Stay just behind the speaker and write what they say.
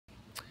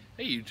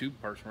Hey YouTube,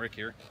 Parson Rick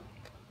here.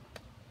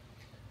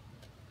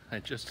 I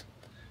just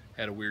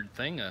had a weird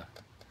thing. A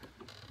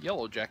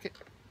yellow jacket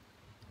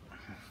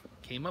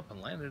came up and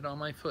landed on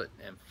my foot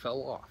and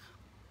fell off.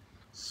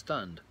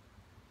 Stunned.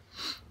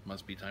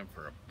 Must be time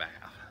for a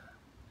bath.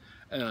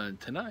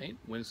 Tonight,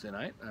 Wednesday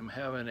night, I'm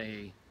having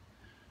a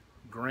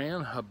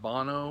Gran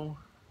Habano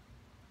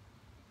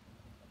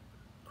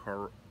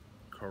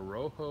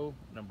Corojo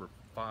number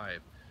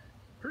 5.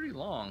 Pretty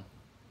long.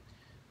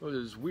 It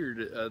was weird.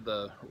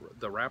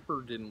 The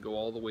wrapper didn't go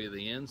all the way to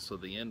the end, so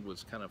the end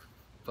was kind of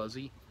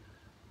fuzzy.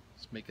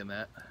 It's making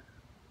that.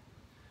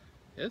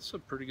 It's a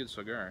pretty good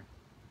cigar.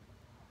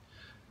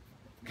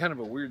 Kind of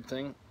a weird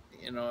thing,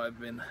 you know. I've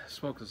been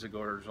smoking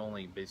cigars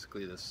only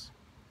basically this,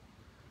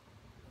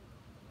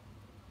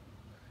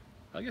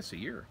 I guess, a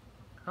year,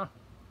 huh?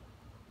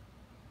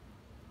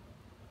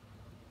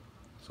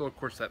 So of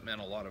course that meant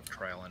a lot of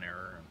trial and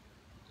error.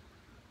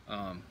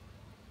 And,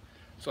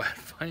 so I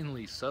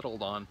finally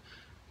settled on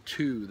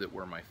 2 that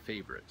were my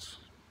favorites.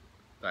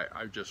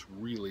 I just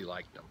really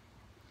liked them,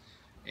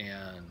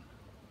 and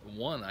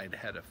one I'd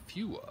had a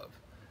few of,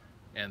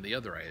 and the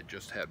other I had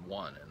just had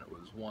one, and it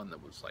was one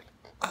that was like,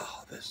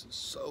 oh, this is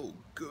so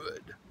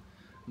good.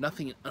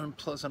 Nothing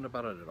unpleasant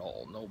about it at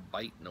all. No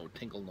bite, no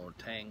tinkle, no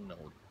tang, no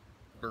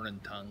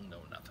burning tongue, no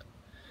nothing.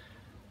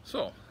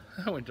 So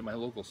I went to my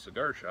local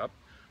cigar shop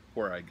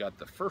where I got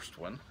the first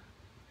one,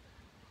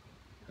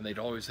 and they'd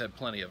always had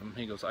plenty of them.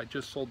 He goes, I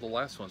just sold the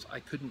last ones.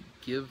 I couldn't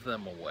give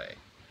them away.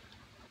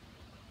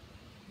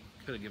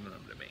 Could have given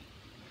them to me.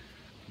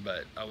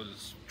 But I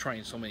was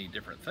trying so many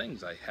different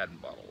things, I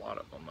hadn't bought a lot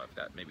of them. I've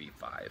got maybe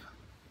 5.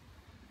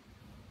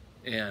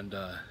 And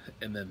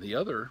then the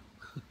other,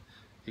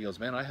 he goes,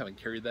 man, I haven't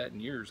carried that in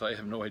years. I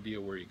have no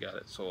idea where you got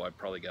it. So I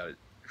probably got it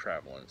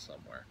traveling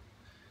somewhere.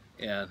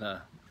 And,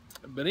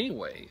 but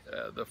anyway,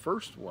 the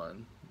first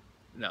one,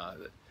 no,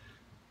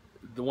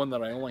 the one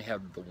that I only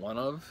had the one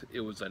of, it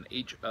was an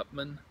H.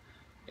 Upmann,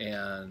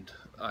 and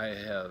I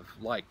have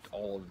liked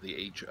all of the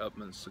H.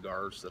 Upmann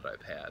cigars that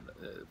I've had.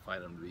 I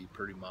find them to be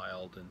pretty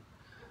mild and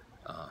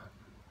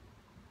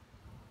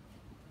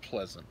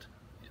pleasant,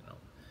 you know.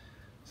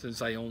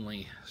 Since I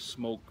only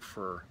smoke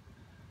for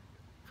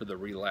the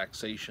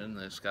relaxation,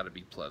 it's got to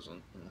be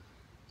pleasant.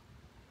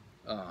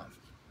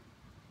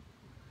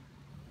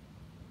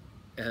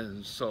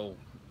 And so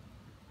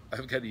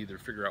I've got to either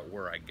figure out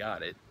where I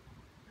got it,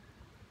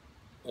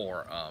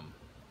 or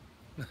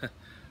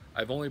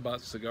I've only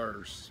bought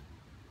cigars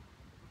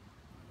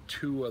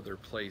 2 other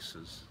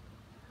places.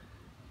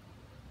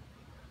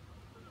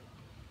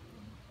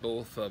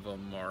 Both of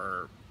them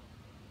are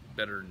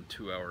better than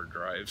 2-hour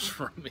drives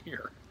from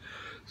here.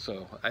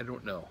 So I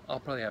don't know.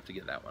 I'll probably have to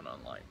get that one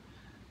online.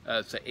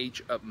 It's a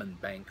H. Upmann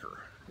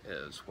Banker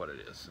is what it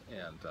is.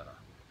 And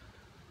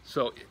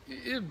so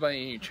if by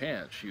any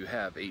chance you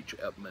have H.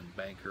 Upmann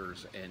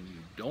Bankers and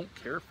you don't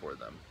care for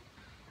them,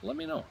 let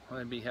me know.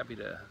 I'd be happy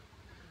to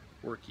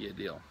work you a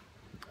deal.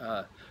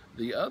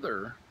 The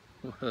other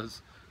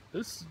was,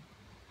 this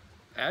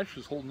ash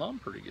is holding on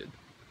pretty good.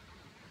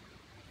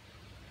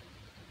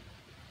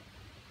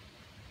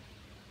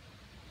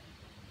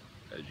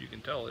 As you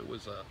can tell, it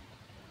was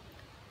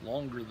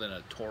longer than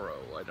a Toro.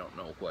 I don't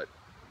know what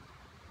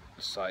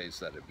size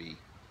that'd be.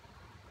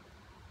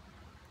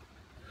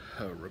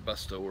 A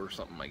Robusto or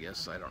something, I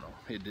guess. I don't know.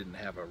 It didn't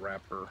have a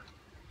wrapper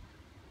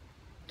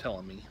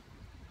telling me.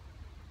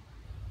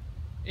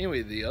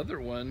 Anyway, the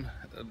other one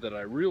that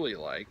I really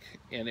like,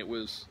 and it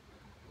was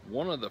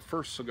one of the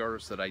first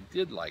cigars that I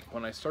did like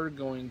when I started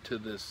going to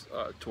this,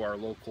 to our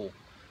local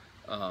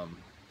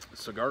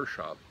cigar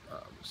shop,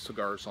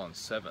 Cigars on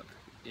 7th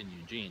in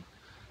Eugene.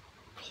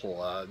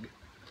 Plug.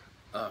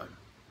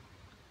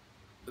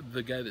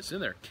 The guy that's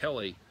in there,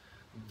 Kelly,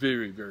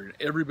 very,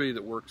 everybody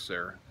that works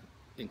there,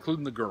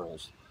 including the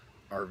girls,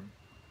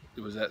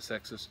 was that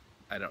sexist?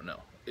 I don't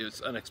know. It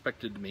was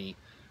unexpected to me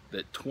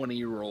that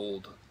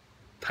 20-year-old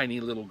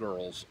tiny little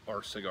girls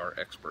are cigar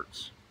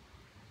experts.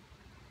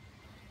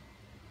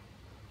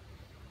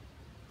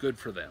 Good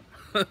for them.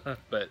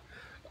 But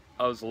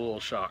I was a little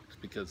shocked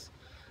because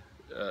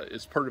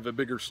it's part of a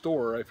bigger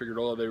store. I figured,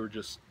 oh, they were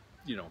just,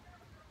 you know,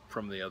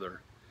 from the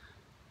other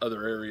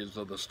areas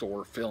of the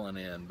store filling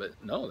in. But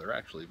no, they're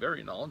actually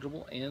very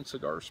knowledgeable and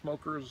cigar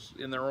smokers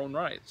in their own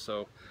right.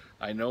 So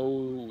I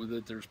know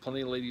that there's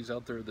plenty of ladies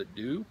out there that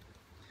do,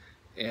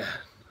 and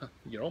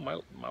you know, my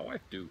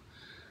wife do.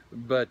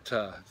 But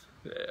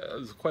it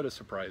was quite a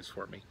surprise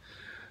for me.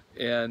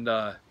 And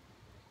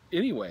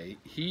anyway,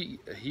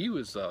 he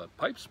was a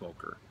pipe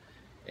smoker,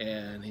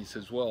 and he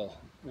says, well,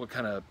 what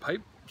kind of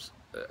pipe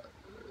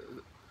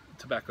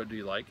tobacco do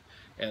you like?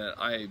 And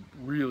I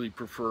really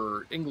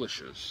prefer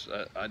Englishes,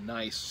 a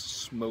nice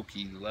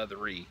smoky,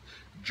 leathery,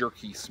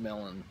 jerky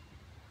smelling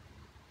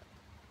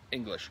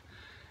English.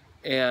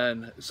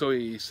 And so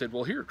he said,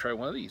 well, here, try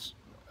one of these.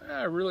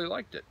 I really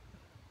liked it.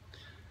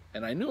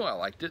 And I knew I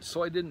liked it,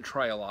 so I didn't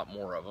try a lot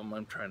more of them.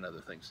 I'm trying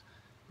other things.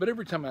 But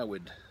every time I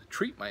would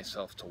treat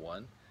myself to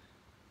one,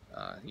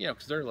 you know,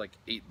 because they're like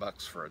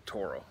 $8 for a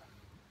Toro.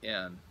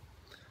 And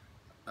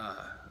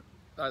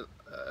I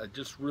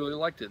just really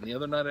liked it. And the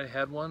other night I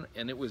had one,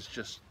 and it was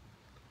just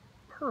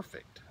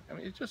perfect. I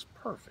mean, it's just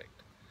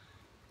perfect.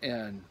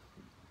 And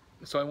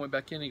so I went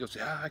back in. And he goes,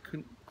 "Yeah, I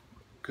couldn't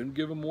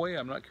give them away.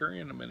 I'm not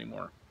carrying them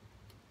anymore."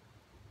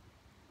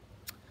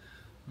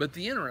 But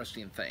the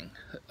interesting thing,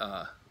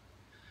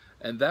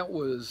 and that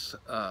was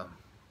a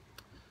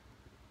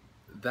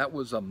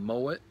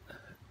Moet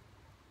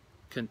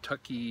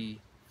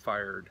Kentucky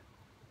fired,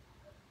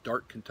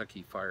 dark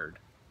Kentucky fired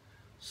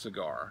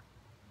cigar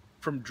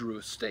from Drew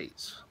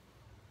Estates.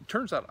 It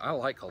turns out I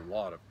like a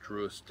lot of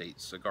Drew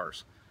Estates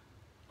cigars.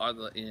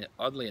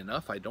 Oddly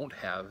enough, I don't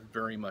have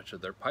very much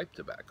of their pipe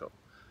tobacco.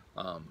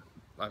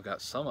 I've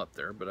got some up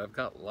there, but I've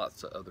got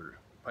lots of other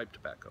pipe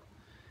tobacco.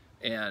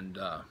 And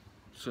as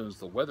soon as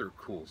the weather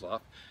cools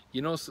off,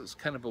 you notice it's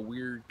kind of a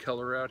weird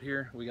color out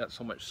here. We got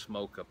so much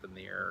smoke up in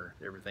the air.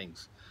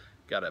 Everything's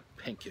got a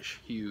pinkish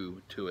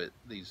hue to it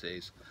these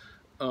days.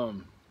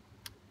 I'm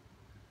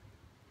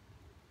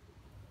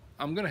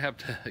gonna have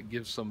to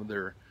give some of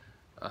their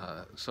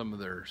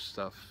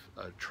stuff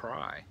a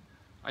try.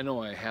 I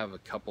know I have a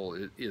couple.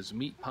 Is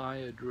meat pie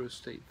a Drew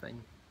Estate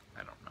thing?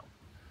 I don't know.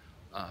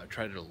 I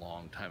tried it a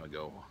long time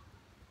ago,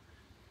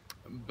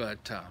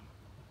 but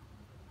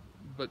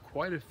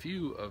quite a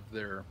few of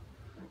their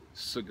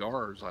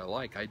cigars I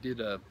like. I did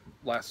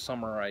last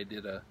summer. I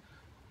did a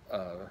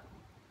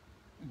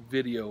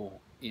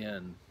video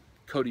in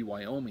Cody,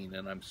 Wyoming,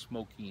 and I'm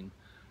smoking.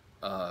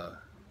 I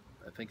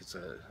think it's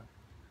a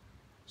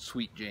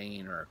Sweet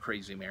Jane or a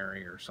Crazy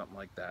Mary or something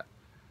like that,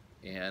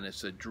 and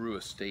it's a Drew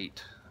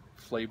Estate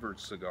flavored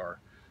cigar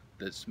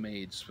that's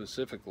made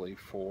specifically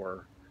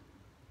for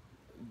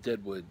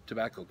Deadwood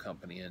Tobacco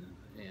Company in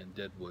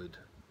Deadwood,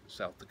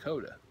 South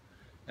Dakota.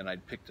 And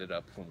I'd picked it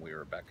up when we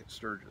were back at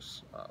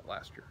Sturgis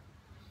last year.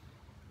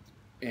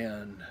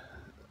 And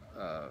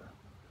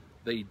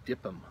they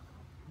dip them.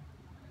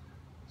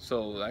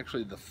 So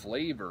actually the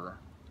flavor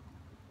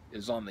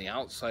is on the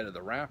outside of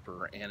the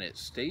wrapper and it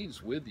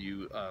stays with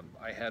you.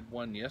 I had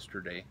one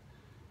yesterday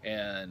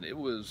and it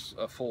was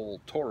a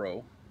full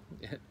Toro.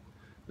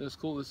 This is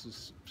cool. This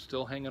is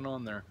still hanging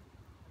on there.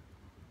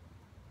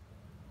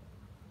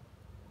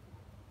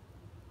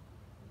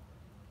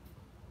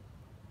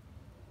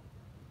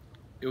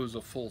 It was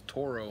a full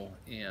Toro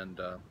and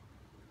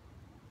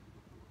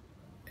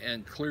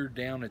cleared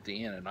down at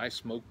the end, and I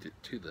smoked it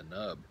to the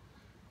nub.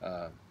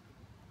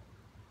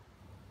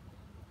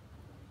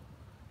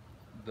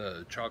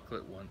 The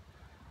chocolate one,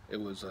 it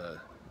was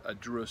a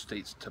Drew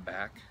Estates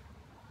Tobacco,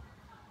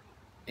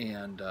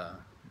 and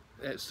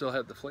it still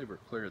had the flavor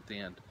clear at the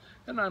end.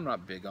 And I'm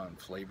not big on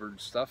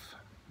flavored stuff,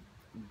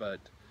 but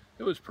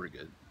it was pretty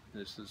good.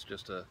 This is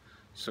just a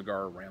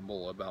cigar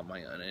ramble about my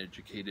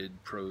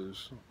uneducated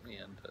pros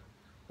and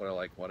what I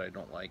like, what I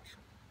don't like.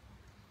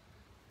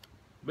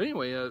 But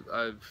anyway,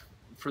 I've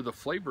for the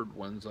flavored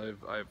ones,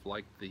 I've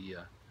liked the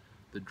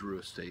Drew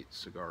Estate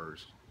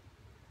cigars,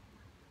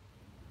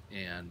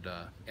 and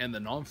the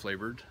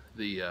non-flavored,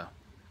 the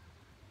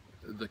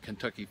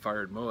Kentucky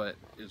Fired Moet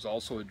is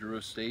also a Drew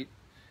Estate,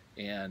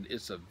 and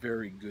it's a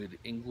very good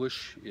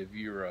English if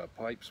you're a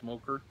pipe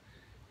smoker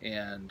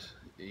and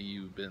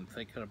you've been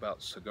thinking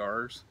about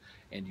cigars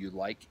and you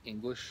like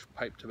English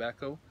pipe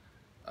tobacco.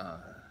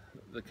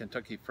 The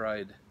Kentucky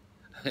Fried.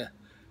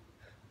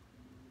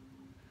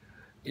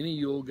 Any of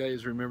you old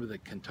guys remember the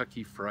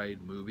Kentucky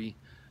Fried movie?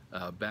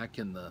 Back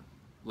in the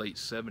late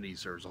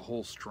 70s, there was a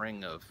whole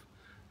string of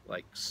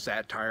like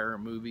satire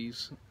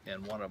movies,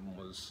 and one of them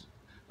was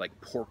like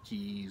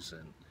Porky's,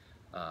 and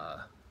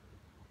I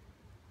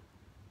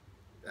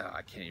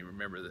can't even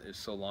remember, it's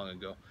so long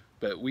ago,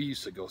 but we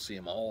used to go see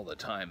them all the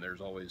time.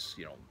 There's always,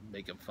 you know,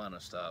 making fun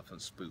of stuff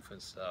and spoofing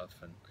stuff,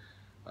 and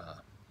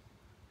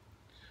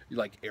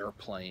like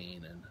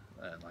Airplane and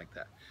like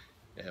that.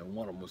 And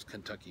one of them was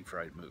Kentucky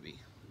Fried Movie.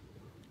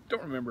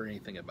 Don't remember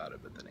anything about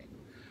it but the name.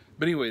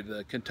 But anyway,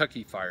 the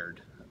Kentucky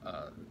Fired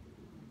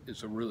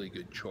is a really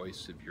good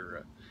choice if you're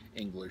an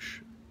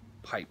English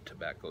pipe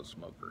tobacco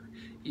smoker,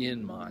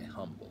 in my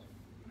humble.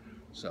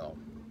 So,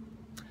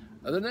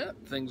 other than that,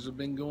 things have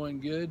been going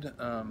good.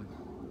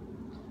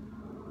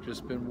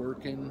 Just been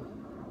working,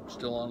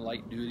 still on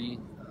light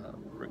duty,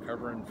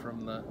 recovering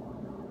from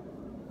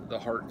the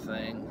heart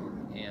thing,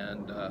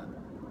 and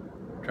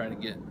trying to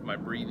get my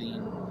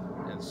breathing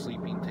and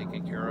sleeping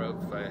taken care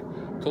of. I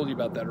told you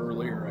about that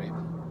earlier.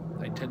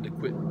 I tend to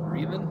quit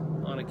breathing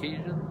on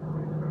occasion,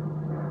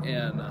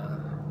 and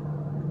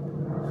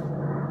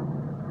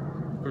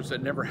of course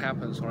that never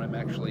happens when I'm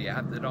actually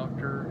at the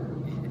doctor.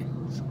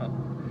 So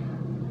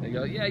they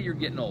go, "Yeah, you're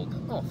getting old."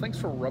 Oh, thanks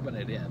for rubbing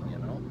it in, you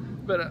know.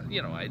 But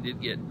you know, I did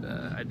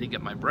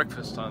get my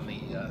breakfast on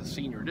the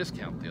senior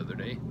discount the other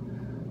day.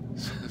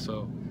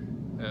 So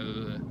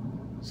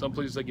some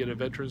places I get a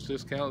veterans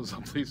discount,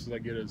 some places I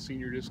get a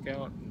senior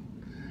discount.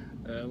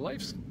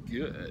 Life's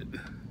good.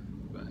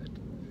 But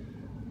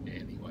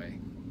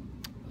anyway,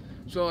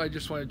 so I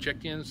just want to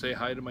check in, say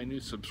hi to my new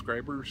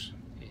subscribers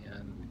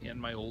and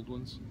my old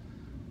ones.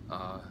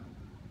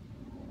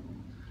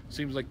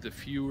 Seems like the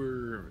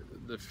fewer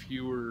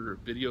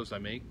videos I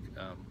make,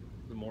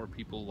 the more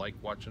people like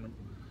watching them.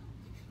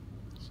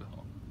 So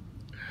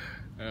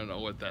I don't know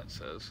what that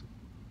says.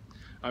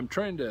 I'm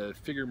trying to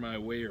figure my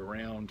way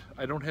around.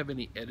 I don't have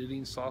any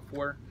editing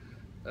software.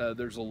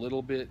 There's a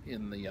little bit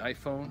in the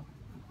iPhone.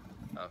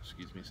 Oh,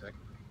 excuse me a second.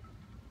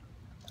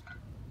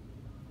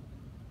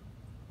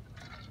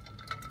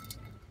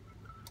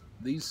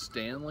 These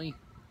Stanley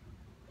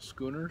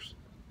schooners,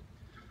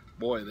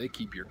 boy, they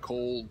keep your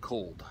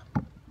cold,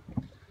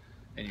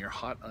 and your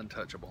hot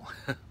untouchable.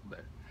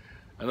 But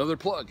another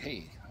plug.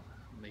 Hey,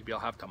 maybe I'll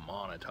have to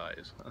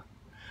monetize.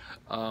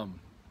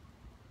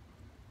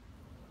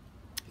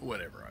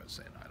 Whatever I was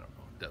saying, I don't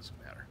know. It doesn't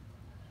matter.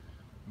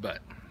 But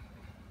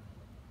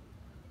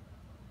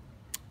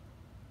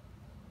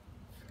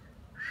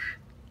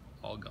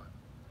all gone.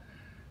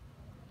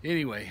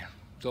 Anyway,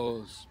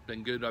 so it's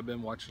been good. I've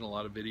been watching a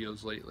lot of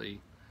videos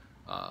lately.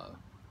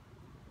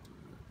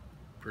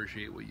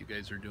 Appreciate what you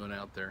guys are doing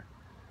out there.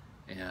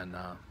 And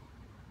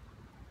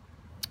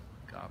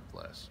God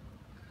bless.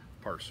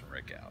 Parson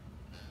Rick out.